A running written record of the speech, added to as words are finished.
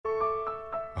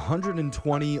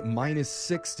120 minus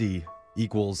 60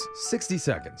 equals 60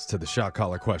 seconds to the shot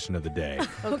collar question of the day.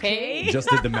 Okay. Just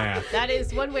did the math. That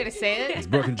is one way to say it. It's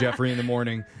Brooke and Jeffrey in the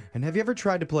morning. And have you ever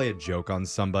tried to play a joke on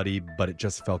somebody, but it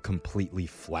just fell completely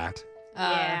flat?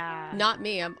 Yeah. Not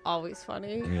me. I'm always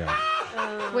funny. Yeah.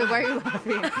 Wait, why are you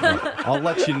laughing? Well, I'll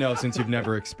let you know since you've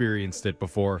never experienced it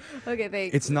before. Okay,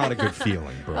 thanks. It's not a good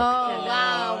feeling, Brooke. Oh,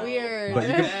 wow. Weird.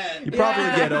 But you probably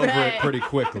get over it pretty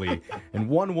quickly. And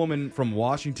one woman from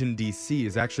Washington, D.C.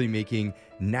 is actually making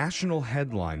national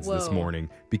headlines this morning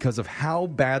because of how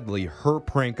badly her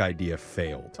prank idea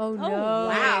failed. Oh, no.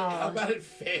 Wow. How about it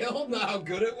failed? Not how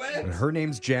good it went? And her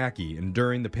name's Jackie, and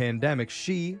during the pandemic,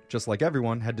 she, just like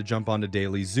everyone, had to jump onto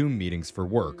daily Zoom meetings for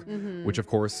work, which of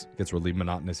course gets really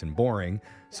monotonous and boring.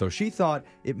 So she thought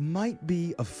it might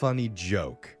be a funny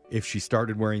joke if she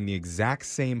started wearing the exact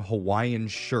same Hawaiian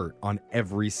shirt on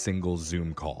every single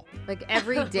Zoom call. Like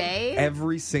every day?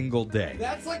 Every single day.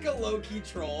 That's like a low-key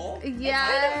troll. Yeah.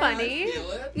 Kind of funny. I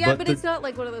feel it. Yeah, But but the- it's not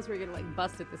like one of those where you're going to like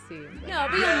bust at the seams. Like, No,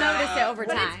 but you'll notice it over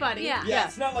but time. it's funny. Yeah. Yeah,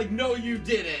 it's not like, no, you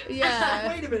did it. Yeah.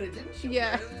 Wait a minute, didn't you?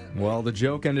 Yeah. wear that? Well, the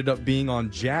joke ended up being on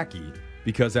Jackie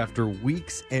because after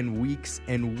weeks and weeks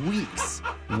and weeks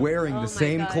wearing the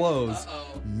same gosh. clothes,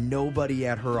 Uh-oh. nobody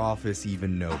at her office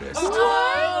even noticed. Oh,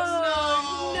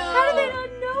 no. How did they not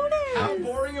notice? How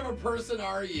boring of a person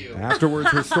are you? Afterwards,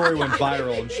 her story went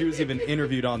viral, and she was even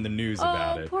interviewed on the news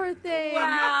about Oh, it. poor thing.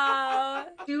 Wow.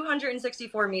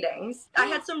 264 meetings. I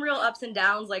had some real ups and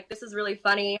downs, like, this is really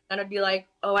funny. And I'd be like,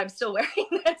 oh, I'm still wearing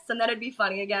this. And then it'd be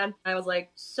funny again. I was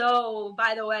like, so,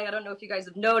 by the way, I don't know if you guys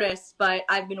have noticed, but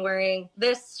I've been wearing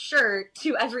this shirt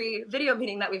to every video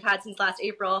meeting that we've had since last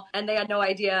April. And they had no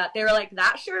idea. They were like,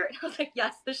 that shirt? And I was like,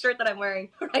 yes, the shirt that I'm wearing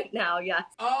right now, yes.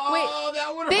 Oh,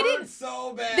 that would they hurt didn't-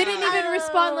 so bad. They didn't even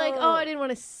respond like, oh, I didn't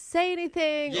want to say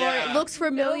anything, or Yeah. it looks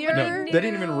familiar. No, they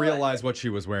didn't even realize what she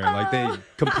was wearing. Like, they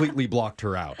completely blocked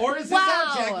her out. Or is this Wow.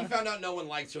 how Jackie found out no one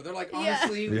likes her? They're like,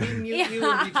 honestly, we mute you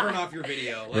and we turn off your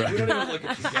video. Like, we don't even look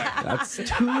at you, Jackie. That's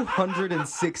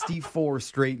 264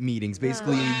 straight meetings,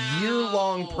 basically a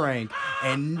year-long prank,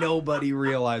 and nobody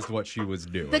realized what she was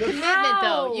doing. The commitment,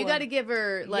 though, How? you got to give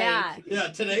her, like, Yeah. Yeah,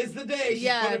 today's the day. She's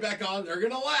Yeah. put it back on. They're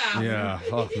going to laugh. Yeah,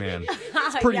 oh man.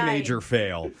 It's a pretty Yikes. major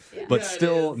fail, but Yeah, it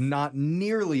still is. not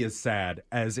nearly as sad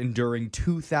as enduring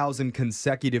 2,000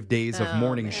 consecutive days of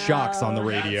morning shocks on the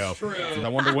radio. That's true. And I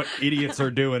wonder what idiots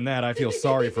are doing that. I feel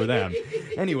sorry for them.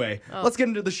 Anyway, let's get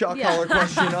into the shock collar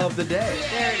question of the day.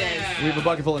 there it is. We have a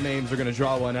bucket full of names. We're going to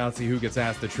draw one out, see who gets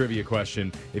asked the trivia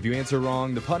question. If you answer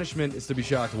wrong, the punishment is to be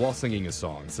shocked while singing a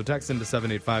song. So text into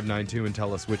 78592 and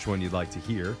tell us which one you'd like to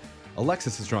hear.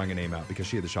 Alexis is drawing a name out because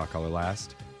she had the shock collar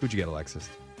last. Who'd you get, Alexis?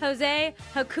 Jose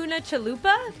Hakuna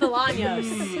Chalupa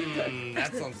Bolaños.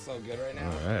 That sounds so good right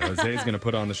now. All right, Jose's going to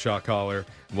put on the shock collar.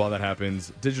 While that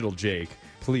happens, Digital Jake,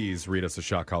 please read us the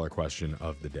shock collar question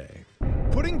of the day.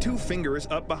 Putting two fingers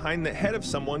up behind the head of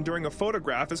someone during a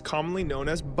photograph is commonly known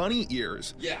as bunny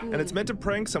ears. Yeah. And it's meant to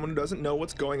prank someone who doesn't know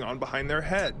what's going on behind their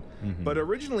head. But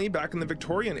originally, back in the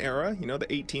Victorian era, the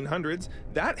 1800s,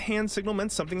 that hand signal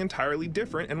meant something entirely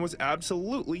different and was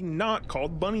absolutely not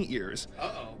called bunny ears.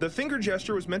 Uh-oh. The finger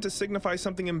gesture was meant to signify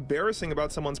something embarrassing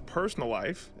about someone's personal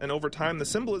life, and over time the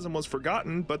symbolism was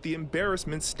forgotten, but the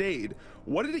embarrassment stayed.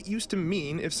 What did it used to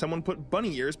mean if someone put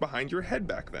bunny ears behind your head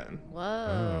back then?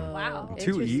 Whoa. Wow.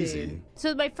 Too Interesting. easy.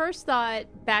 So my first thought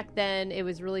back then, it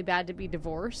was really bad to be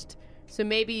divorced. So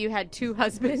maybe you had two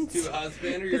husbands. To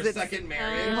husband or your 'Cause it's- second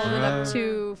marriage. Holding up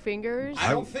two fingers. I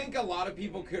don't think a lot of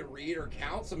people could read or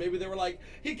count, so maybe they were like,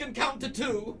 he can count to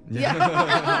 2.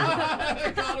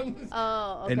 Yeah. Got him.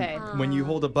 Oh, And okay. when you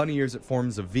hold a bunny ears, it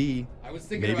forms a V. I was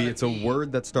thinking Maybe about it's a V.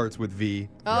 word that starts with V.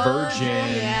 Oh, Virgin.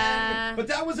 Yeah. But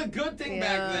that was a good thing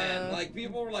back Yeah. then. Like,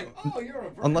 people were like, oh, you're a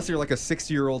virgin. Unless you're like a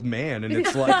 60-year-old man and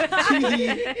it's like,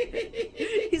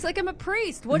 He's like, I'm a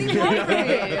priest. What do you want from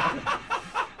me?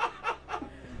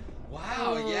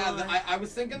 Wow, yeah. I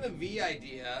was thinking the V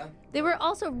idea. They were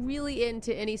also really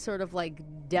into any sort of like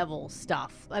devil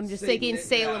stuff. I'm just Satan, thinking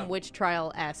Salem yeah. witch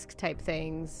trial-esque type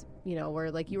things,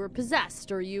 where like you were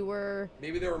possessed or you were,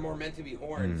 Maybe they were more meant to be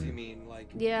horns, you mean? Like,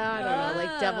 yeah, I don't know,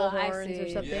 like devil Oh, I horns or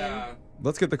see. something. yeah.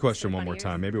 let's get the question one more ears.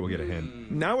 time. Maybe we'll get a hint.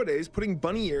 Nowadays, putting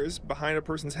bunny ears behind a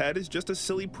person's head is just a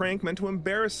silly prank meant to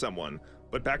embarrass someone.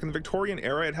 But back in the Victorian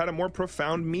era, it had a more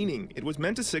profound meaning. It was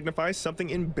meant to signify something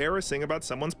embarrassing about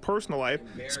someone's personal life,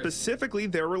 specifically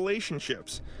their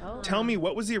relationships. Tell me,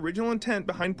 what was the original intent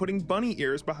behind putting bunny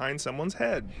ears behind someone's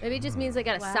head? Maybe it just means they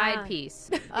got a side piece.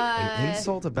 An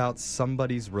insult about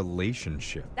somebody's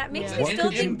relationship. That makes me What still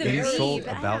could think the you insult V,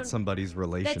 but I about don't- somebody's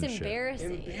relationship? That's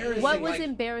embarrassing. What was like,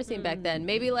 embarrassing back then?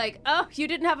 Maybe like, oh, you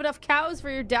didn't have enough cows for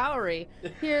your dowry.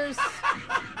 Here's.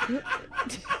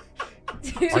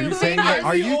 Are you saying that? I'm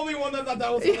Are the you? only one that thought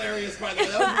that was hilarious, by the way.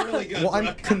 That was really good. Well, I'm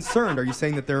Brooke. concerned. Are you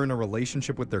saying that they're in a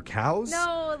relationship with their cows?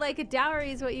 No, like a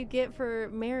dowry is what you get for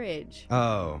marriage.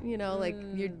 Oh. You know, like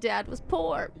your dad was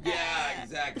poor. Yeah,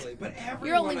 exactly. But everyone,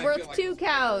 You're only I worth feel like 2 was-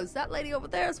 cows. That lady over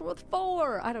there is worth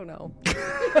 4. I don't know.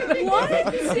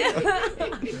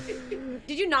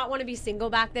 Did you not want to be single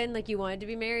back then? Like you wanted to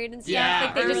be married and stuff? Yeah,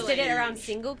 Like they just did it early. around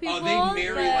single people? Oh, they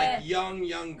marry but- like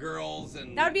young girls,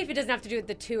 and That would be if it doesn't have to do with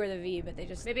the 2 or the V, but they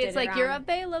just Maybe did it's it like you're around-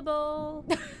 available.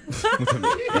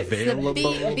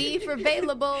 Available. B for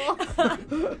available.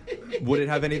 Would it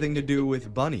have anything to do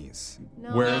with bunnies?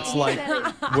 No. Where it's like,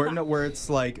 No. where it's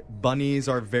like bunnies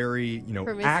are very,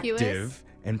 Promiscuous? active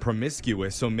and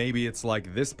promiscuous. So maybe it's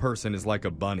like this person is like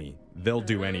a bunny. They'll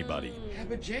do anybody. Yeah,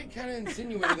 but Jake kind of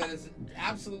insinuated that it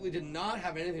absolutely did not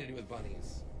have anything to do with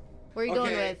bunnies. Where are you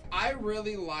going with? I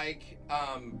really like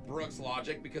Brooke's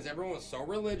logic because everyone was so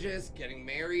religious, getting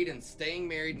married and staying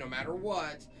married no matter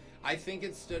what. I think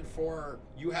it stood for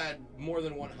you had more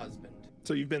than one husband.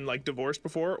 So you've been like divorced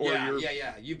before, or yeah, you're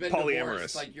yeah. You've been polyamorous?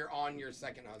 divorced, like you're on your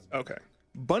second husband. Okay.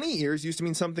 Bunny ears used to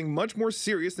mean something much more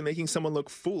serious than making someone look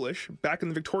foolish. Back in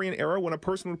the Victorian era, when a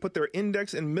person would put their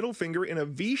index and middle finger in a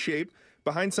V shape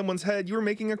behind someone's head, you were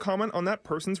making a comment on that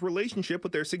person's relationship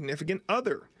with their significant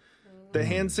other. The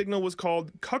hand signal was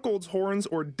called cuckold's horns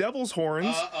or devil's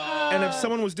horns. And if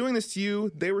someone was doing this to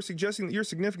you, they were suggesting that your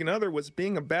significant other was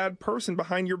being a bad person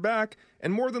behind your back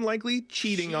and more than likely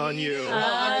cheating on you.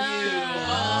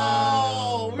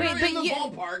 Oh, Wait, we're but in the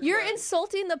ballpark. you're but-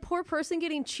 insulting the poor person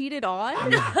getting cheated on?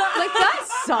 Like, that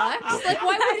sucks. Like,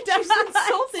 why would you just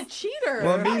insult the cheater?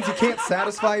 Well, it means you can't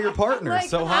satisfy your partner. Like,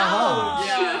 so ha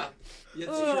Yeah,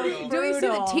 it's true. Do we see the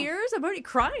Brutal. tears? I'm already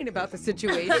crying about the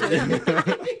situation.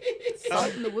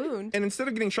 Salt in the wound. And instead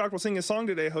of getting shocked while singing a song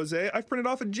today, Jose, I've printed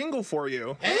off a jingle for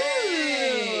you.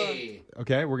 Hey! ha.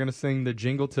 Okay, we're gonna sing the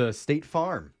jingle to State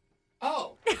Farm.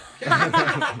 Oh.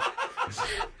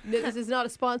 No, this is not a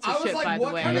I sponsorship, was by like, the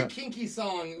what way. kind of kinky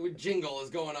song with jingle is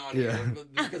going on here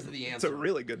because of the It's a answer?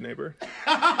 really good neighbor.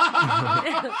 Sorry,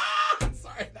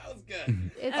 that was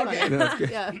good. It's Okay. fine. That's good.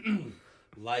 Yeah.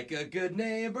 Like a good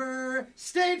neighbor,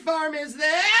 State Farm is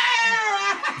there.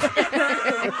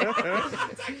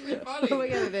 It's actually funny. Oh my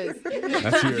god, it is.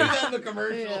 That's Do your, that in the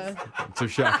commercials. Yeah. it's your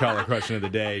shot collar question of the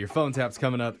day. Your phone tap's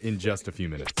coming up in just a few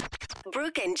minutes.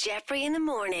 Brooke and Jeffrey in the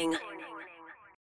morning.